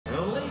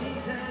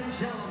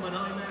when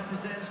IMMAF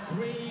presents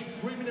 3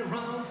 3-minute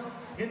rounds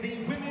in the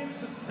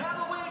women's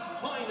featherweight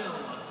final.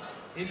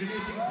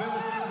 Introducing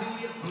first in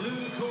the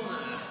blue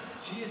corner,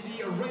 she is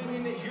the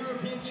reigning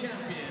European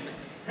champion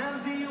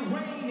and the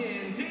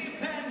reigning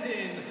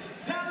defending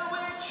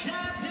featherweight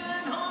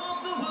champion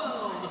of the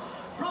world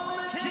from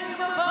the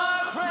kingdom of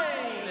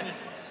Bahrain,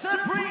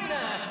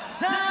 Sabrina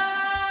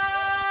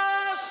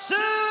De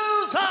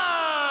Sousa.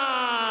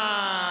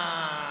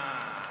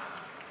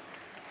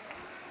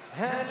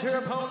 And her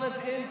opponent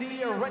in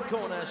the red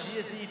corner, she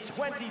is the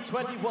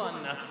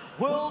 2021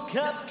 World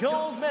Cup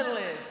gold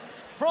medalist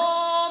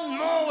from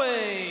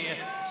Norway,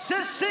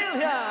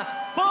 Cecilie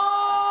Bolander.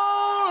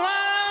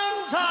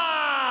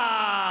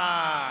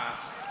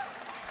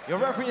 Your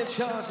referee in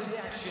charge of the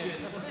action,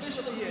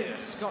 official of the year,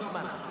 Scott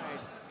Mann.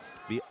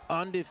 The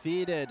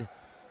undefeated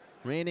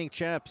reigning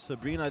champ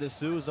Sabrina De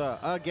Sousa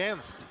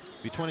against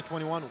the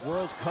 2021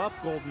 World Cup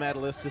gold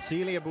medalist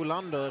Cecilie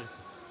Bolander.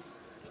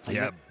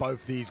 Yeah,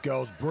 both these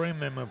girls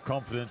brimming of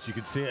confidence. You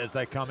can see it as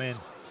they come in.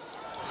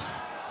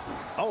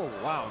 Oh,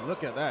 wow,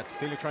 look at that.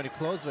 Cecilie trying to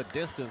close the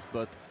distance,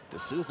 but De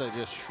Sousa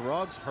just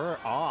shrugs her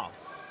off.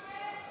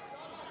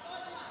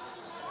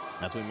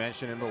 As we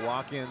mentioned in the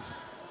walk-ins,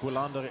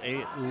 Bolander,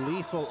 a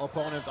lethal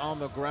opponent on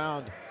the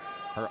ground.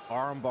 Her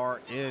armbar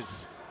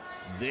is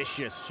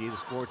vicious. She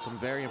scored some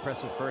very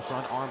impressive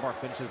first-round armbar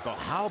finishes, but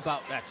how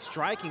about that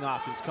striking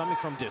offense coming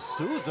from De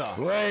Sousa?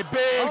 Way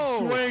big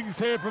swings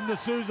here from De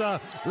Sousa,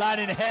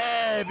 landing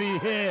heavy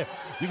here.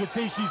 You can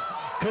see she's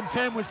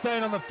content with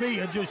staying on the feet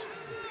and just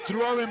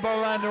throwing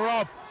Bolander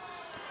off.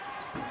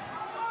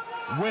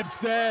 Whips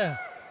there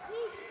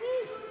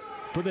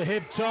for the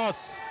hip toss.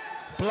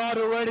 Blood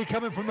already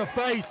coming from the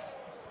face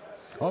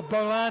of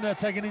Bolander,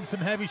 taking in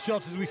some heavy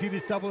shots as we see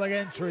this double leg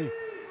entry.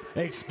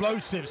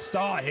 Explosive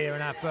start here in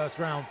that first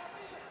round.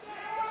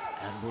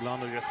 And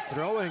Bolander just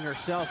throwing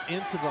herself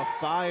into the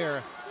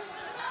fire.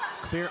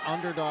 Clear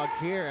underdog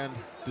here, and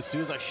De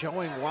Sousa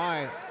showing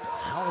why.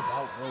 How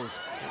about those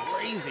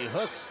crazy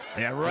hooks?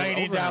 Yeah,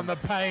 raining down the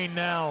pain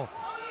now.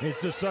 It's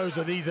De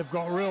Sousa. These have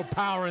got real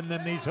power in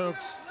them, these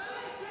hooks.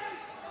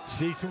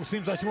 She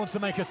seems like she wants to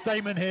make a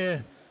statement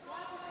here.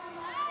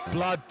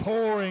 Blood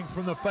pouring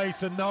from the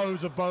face and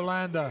nose of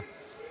Bolander.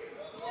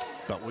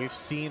 But we've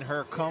seen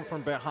her come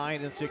from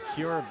behind and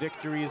secure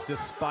victories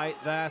despite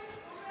that.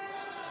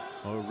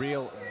 A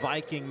real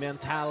Viking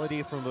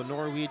mentality from the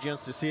Norwegian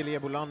Cecilie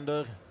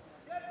Bolander.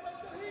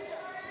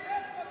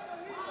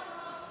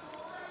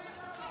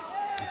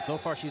 And so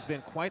far she's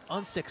been quite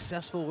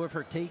unsuccessful with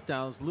her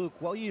takedowns. Luke,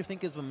 what do you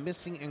think is the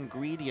missing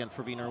ingredient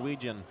for the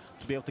Norwegian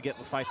to be able to get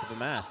the fight to the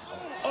mat?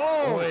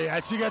 Oh,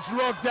 as she gets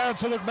rocked down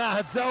to the mat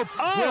herself.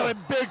 We're in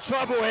big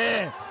trouble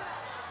here.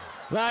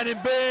 Landing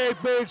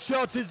big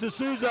shots is De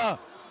Sousa.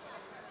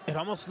 It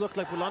almost looked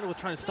like Bolander was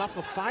trying to stop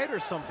the fight or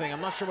something.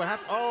 I'm not sure what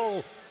happened.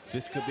 Oh,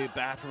 this could be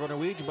bad for the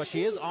Norwegian, but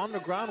she is on the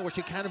ground where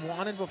she kind of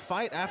wanted the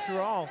fight after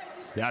all.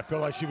 Yeah, I feel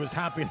like she was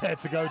happy there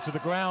to go to the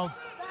ground,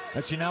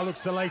 and she now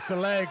looks to lace the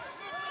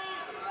legs.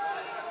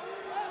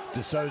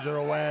 De Sousa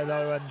aware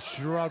though and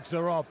shrugs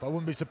her off. I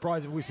wouldn't be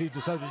surprised if we see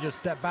De Sousa just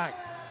step back.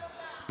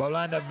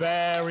 Bolander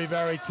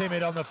very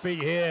timid on the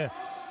feet here.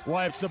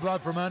 Wipes the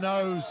blood from her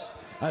nose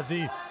as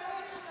the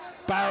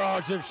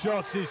barrage of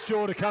shots is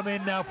sure to come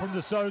in now from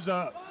De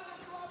Sousa.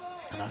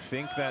 And I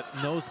think that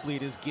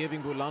nosebleed is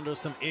giving Bolander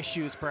some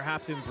issues,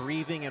 perhaps in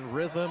breathing and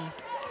rhythm.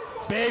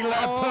 Big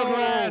left hook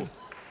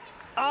lands.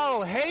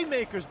 Oh,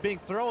 haymakers being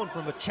thrown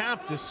from the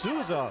champ, De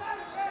Sousa.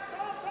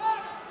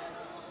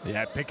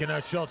 Yeah, picking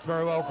her shots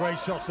very well. Great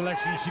shot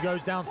selection as she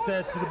goes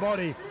downstairs to the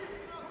body.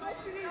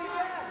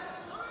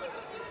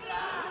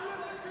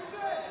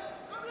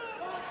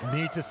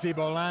 Need to see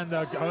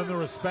Bolander earn the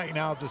respect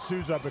now of De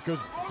Sousa, because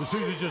De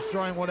Sousa's just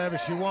throwing whatever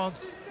she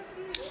wants.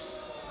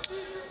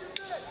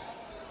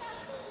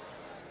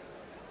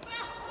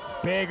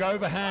 Big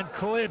overhand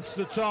clips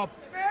the top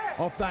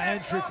off that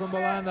entry from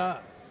Bolander.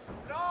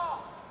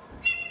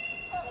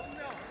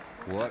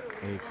 What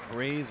a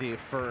crazy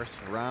first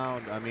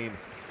round. I mean,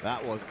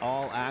 that was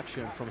all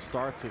action from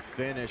start to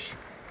finish.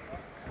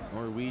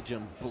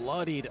 Norwegian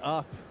bloodied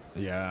up.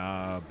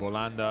 Yeah,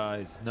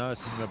 Bolander is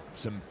nursing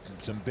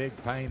some big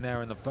pain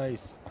there in the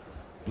face.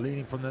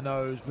 Bleeding from the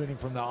nose, bleeding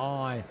from the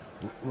eye.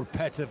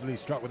 Repetitively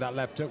struck with that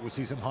left hook. We'll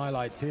see some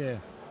highlights here.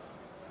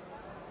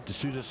 De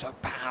Sousa so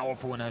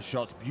powerful in her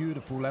shots.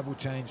 Beautiful level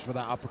change for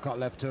that uppercut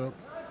left hook.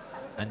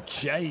 And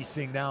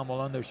chasing down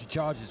Bolander. She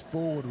charges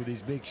forward with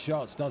these big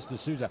shots, does De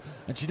Sousa.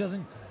 And she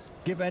doesn't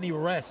give any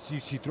rest.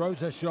 She throws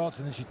her shots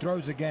and then she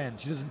throws again.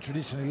 She doesn't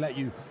traditionally let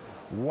you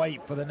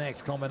wait for the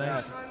next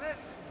combination.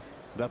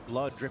 So that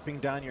blood dripping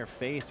down your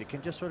face, it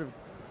can just sort of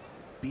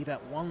be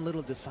that one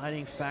little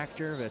deciding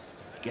factor that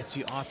gets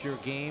you off your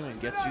game and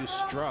gets you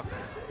struck.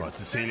 Well,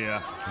 Cecilie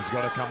has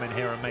got to come in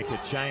here and make a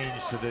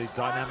change to the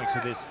dynamics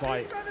of this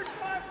fight.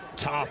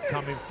 Tough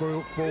coming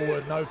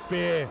forward, no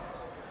fear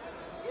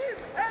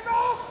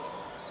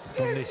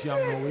from this young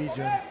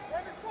Norwegian.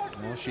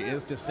 Well, she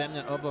is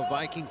descendant of the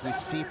Vikings. We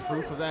see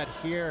proof of that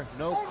here.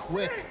 No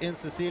quit in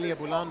Cecilie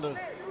Bolander,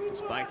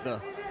 despite the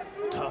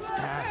tough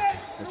task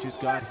that she's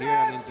got here.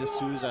 I mean, De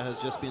Sousa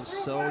has just been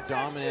so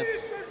dominant.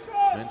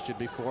 Mentioned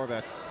before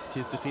that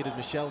she's defeated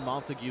Michelle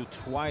Montague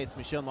twice.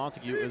 Michelle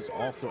Montague is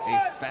also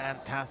a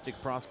fantastic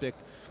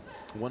prospect,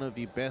 one of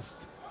the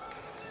best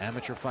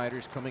amateur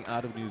fighters coming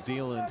out of New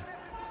Zealand.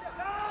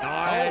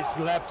 Nice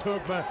left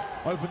hook, but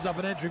opens up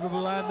an entry for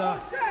Bolander.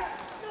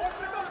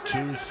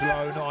 Too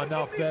slow, not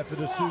enough there for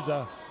De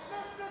Sousa.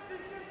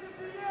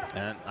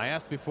 And I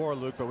asked before,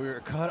 Luke, but we were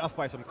cut off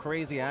by some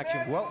crazy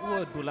action. What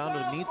would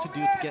Bolander need to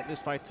do to get this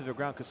fight to the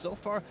ground? Because so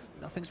far,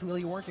 nothing's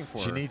really working for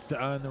her. She needs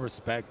to earn the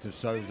respect of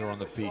Sousa on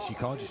the feet. She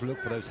can't just look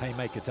for those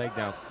haymaker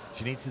takedowns.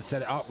 She needs to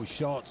set it up with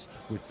shots,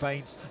 with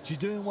feints. She's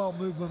doing well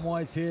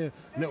movement-wise here.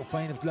 Little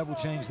feint of level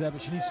change there,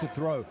 but she needs to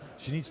throw.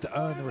 She needs to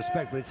earn the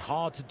respect, but it's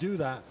hard to do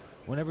that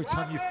when every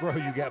time you throw,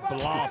 you get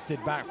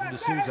blasted back from De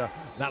Sousa.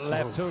 That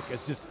left hook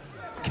is just,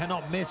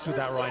 cannot miss with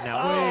that right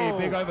now.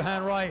 Wee, big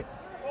overhand right.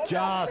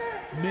 Just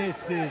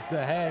misses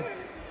the head.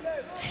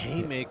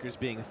 Haymakers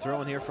being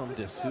thrown here from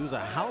De Sousa.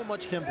 How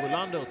much can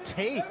Bolander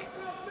take?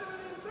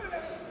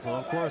 Well,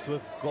 of course,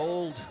 with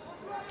gold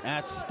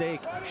at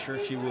stake, I'm sure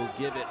she will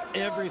give it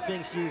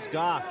everything she's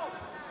got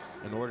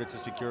in order to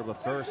secure the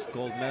first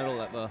gold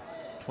medal at the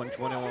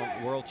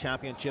 2021 World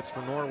Championships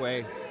for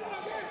Norway.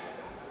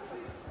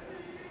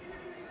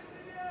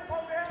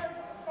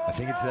 I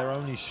think it's their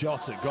only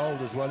shot at gold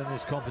as well in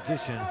this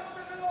competition.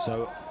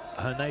 So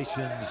her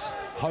nation's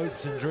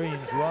hopes and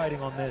dreams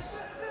riding on this.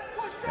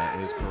 That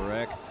is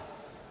correct.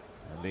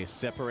 And they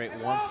separate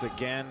once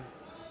again.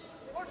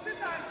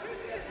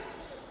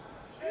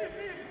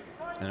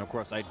 And of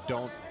course, I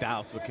don't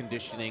doubt the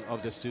conditioning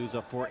of De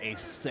Sousa for a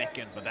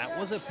second, but that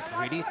was a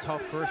pretty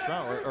tough first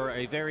round, or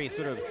a very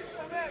sort of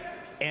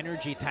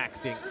energy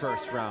taxing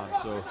first round.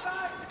 So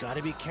you've got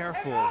to be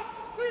careful.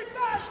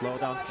 You slow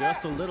down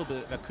just a little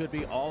bit. That could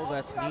be all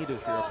that's needed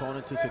for your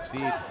opponent to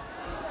succeed.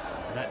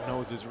 And that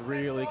nose is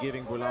really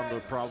giving Bolander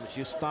a problem.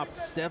 She's stopped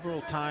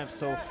several times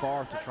so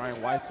far to try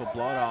and wipe the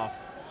blood off.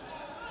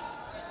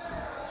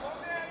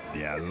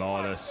 Yeah, a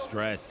lot of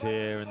stress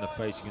here in the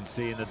face. You can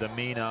see in the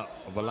demeanor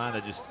of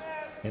Bolander, just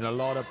in a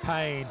lot of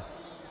pain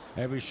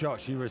every shot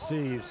she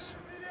receives.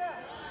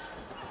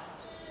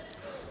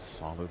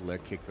 Solid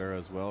leg kick there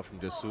as well from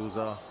De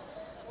Sousa.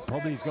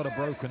 Probably he's got a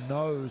broken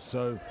nose,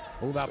 so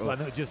all that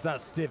blood, just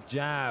that stiff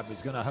jab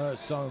is going to hurt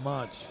so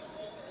much.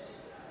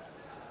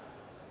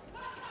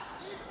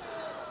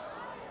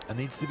 And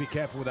needs to be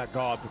careful with that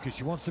guard because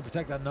she wants to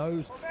protect that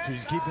nose.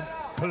 She's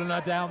pulling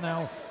her down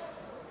now.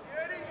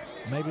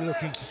 Maybe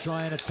looking to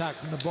try and attack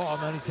from the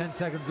bottom. Only 10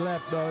 seconds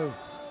left though.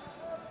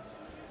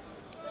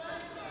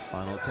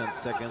 Final 10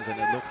 seconds,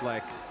 and it looked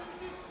like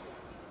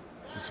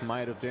this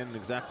might have been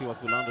exactly what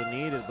Bolander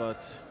needed,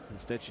 but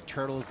instead she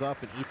turtles up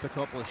and eats a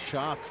couple of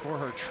shots for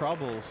her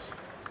troubles.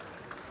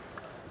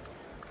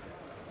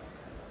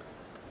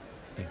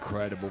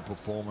 Incredible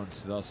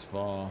performance thus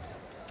far.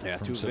 Yeah,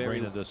 from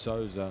Sabrina De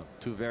Sousa.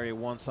 Two very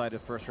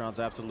one-sided first rounds,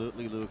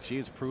 absolutely, Luke.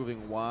 She's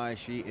proving why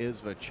she is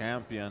the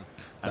champion.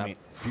 I mean,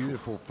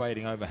 beautiful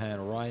fading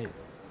overhand right.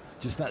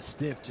 Just that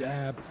stiff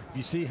jab.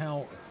 You see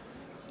how,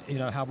 you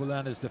know, how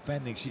Bolander's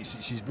defending.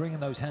 She's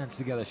bringing those hands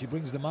together. She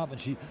brings them up and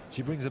she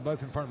brings them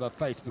both in front of her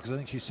face because I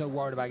think she's so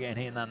worried about getting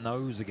hit in that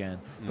nose again.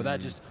 But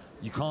that just,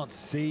 you can't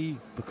see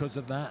because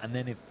of that. And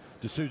then if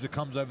De Sousa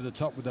comes over the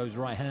top with those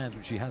right hands,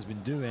 which she has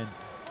been doing.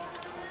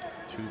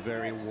 Two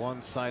very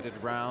one-sided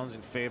rounds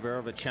in favor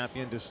of a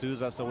champion De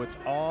Sousa, so it's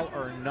all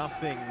or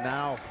nothing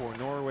now for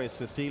Norway's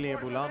Cecilie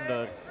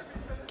Bolander.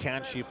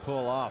 Can she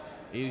pull off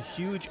a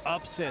huge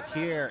upset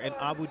here in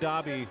Abu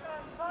Dhabi?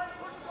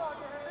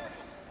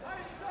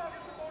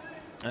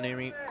 And I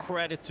mean,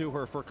 credit to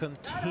her for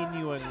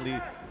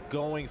continually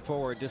going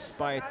forward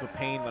despite the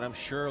pain that I'm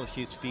sure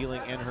she's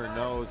feeling in her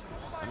nose.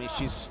 I mean,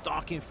 she's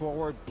stalking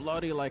forward,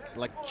 bloody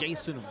like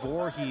Jason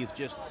Voorhees,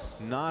 just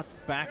not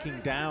backing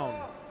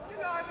down.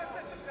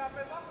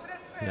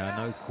 Yeah,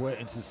 no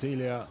quitting,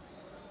 Cecilia.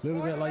 A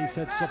little bit, like you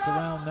said, soft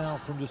around now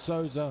from De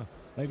Sousa.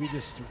 Maybe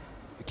just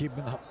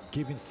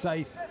keeping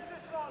safe.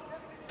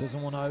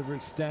 Doesn't want to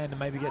overextend and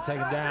maybe get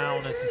taken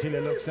down. And Cecilia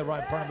looks there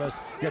right in front of us,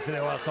 gets a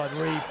little outside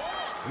read.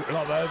 A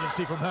lot of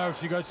urgency from her.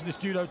 She goes to this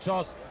judo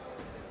toss,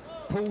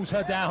 pulls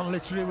her down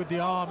literally with the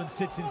arm and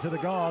sits into the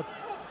guard.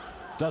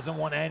 Doesn't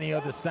want any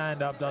other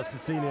stand-up, does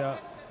Cecilia.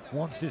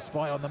 Wants this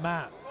fight on the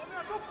mat.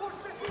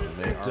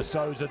 De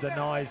Sousa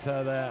denies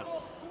her there.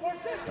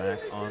 Back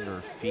on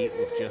her feet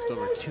with just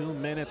over 2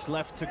 minutes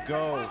left to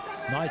go.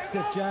 Nice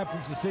stiff jab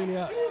from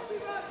Cecilia.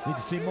 Need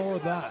to see more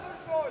of that.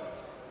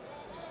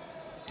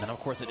 And of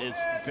course, it is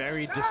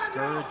very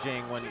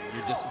discouraging when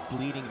you're just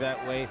bleeding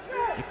that way.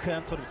 You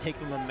can't sort of take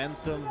the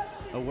momentum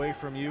away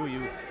from you.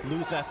 You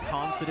lose that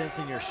confidence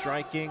in your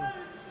striking.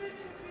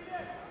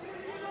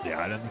 Yeah,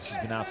 I don't think she's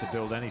been able to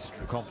build any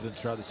confidence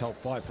throughout this whole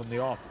fight from the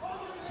off.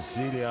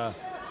 Cecilia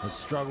has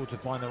struggled to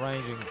find the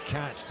range and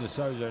catch De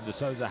Sousa, and De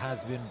Sousa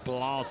has been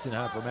blasting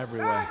her from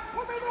everywhere.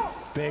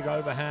 Big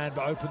overhand,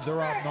 but opens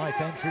her up. Nice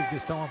entry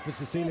this time for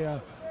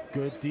Cecilia.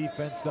 Good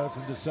defense, though,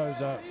 from De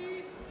Sousa.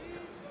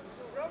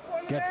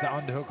 Gets that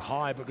underhook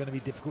high, but going to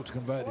be difficult to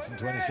convert this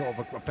into any sort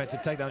of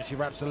offensive takedown. She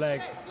wraps the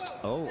leg.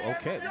 Oh,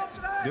 okay.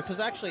 This is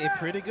actually a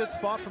pretty good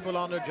spot for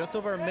Bolander. Just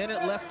over a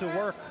minute left to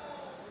work.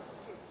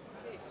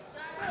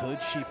 Could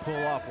she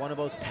pull off one of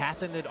those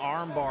patented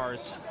arm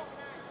bars?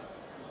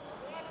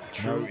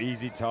 No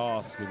easy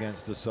task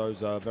against De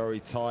Sousa. Very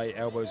tight,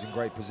 elbows in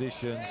great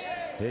positions.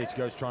 Here she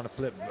goes trying to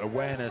flip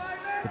awareness.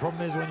 The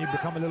problem is when you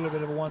become a little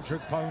bit of a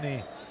one-trick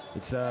pony,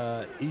 it's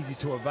easy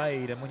to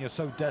evade. And when you're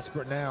so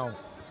desperate now,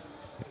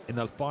 in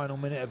the final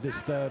minute of this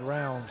third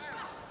round.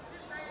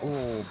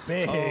 Oh,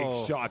 big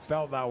shot. I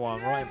felt that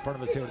one right in front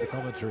of us here at the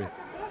commentary.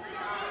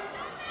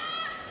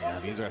 Yeah,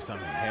 these are some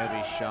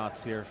heavy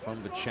shots here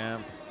from the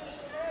champ.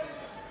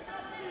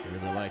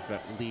 Really like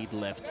that lead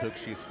left hook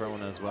she's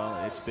thrown as well.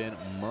 It's been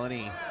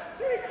money.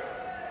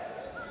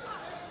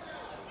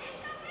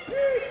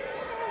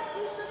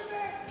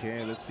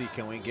 Okay, let's see.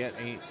 Can we get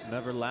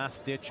another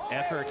last-ditch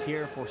effort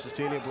here for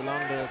Cecilie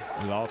Bolander?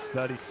 Last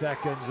 30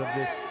 seconds of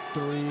this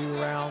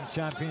 3-round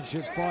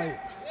championship fight.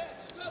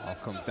 All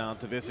comes down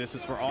to this. This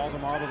is for all the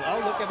marbles. Oh,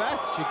 look at that.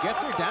 She gets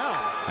her down.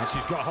 And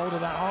she's got hold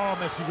of that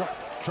arm as she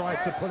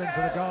tries to pull into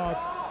the guard.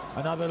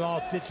 Another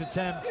last-ditch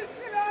attempt.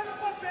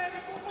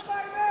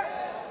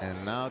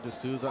 And now De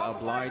Sousa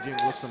obliging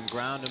with some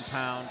ground and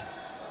pound.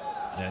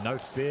 Yeah, no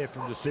fear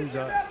from De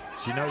Sousa.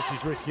 She knows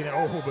she's risking it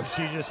all, but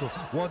she just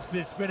wants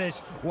this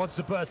finish, wants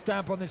to put a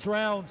stamp on this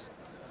round.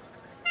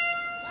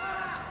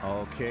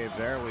 Okay,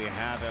 there we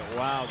have it.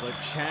 Wow, the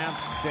champ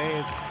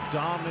stays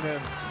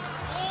dominant.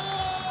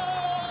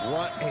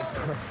 What a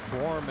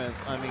performance.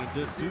 I mean,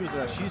 De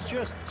Sousa, she's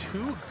just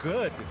too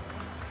good.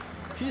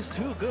 She's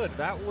too good.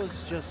 That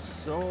was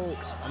just so,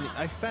 I mean,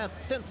 I found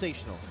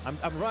sensational.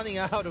 I'm running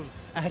out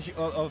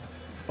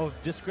of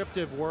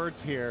descriptive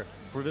words here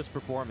for this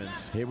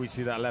performance. Here we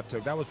see that left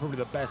hook. That was probably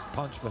the best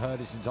punch for her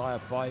this entire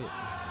fight.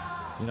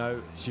 You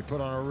know, she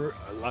put on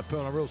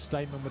a real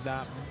statement with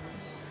that.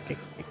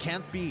 It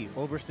can't be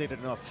overstated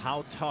enough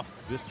how tough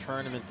this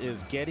tournament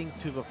is. Getting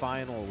to the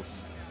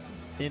finals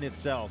in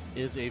itself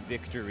is a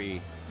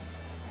victory.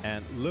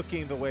 And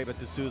looking the way that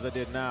De Sousa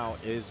did now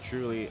is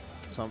truly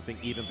something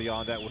even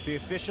beyond that. With the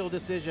official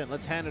decision,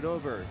 let's hand it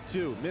over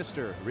to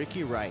Mr.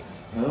 Ricky Wright.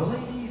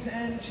 Ladies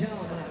and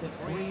gentlemen, after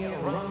 3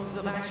 rounds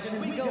of action,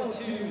 we go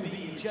to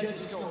the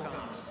judges'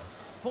 scorecards.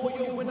 For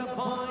your winner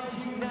by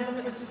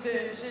unanimous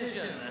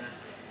decision,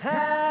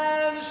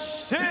 and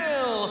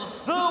still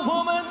the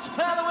women's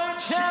featherweight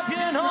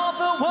champion of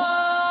the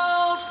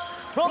world,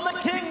 from the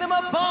Kingdom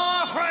of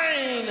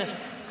Bahrain,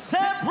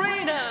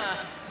 Sabrina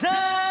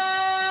De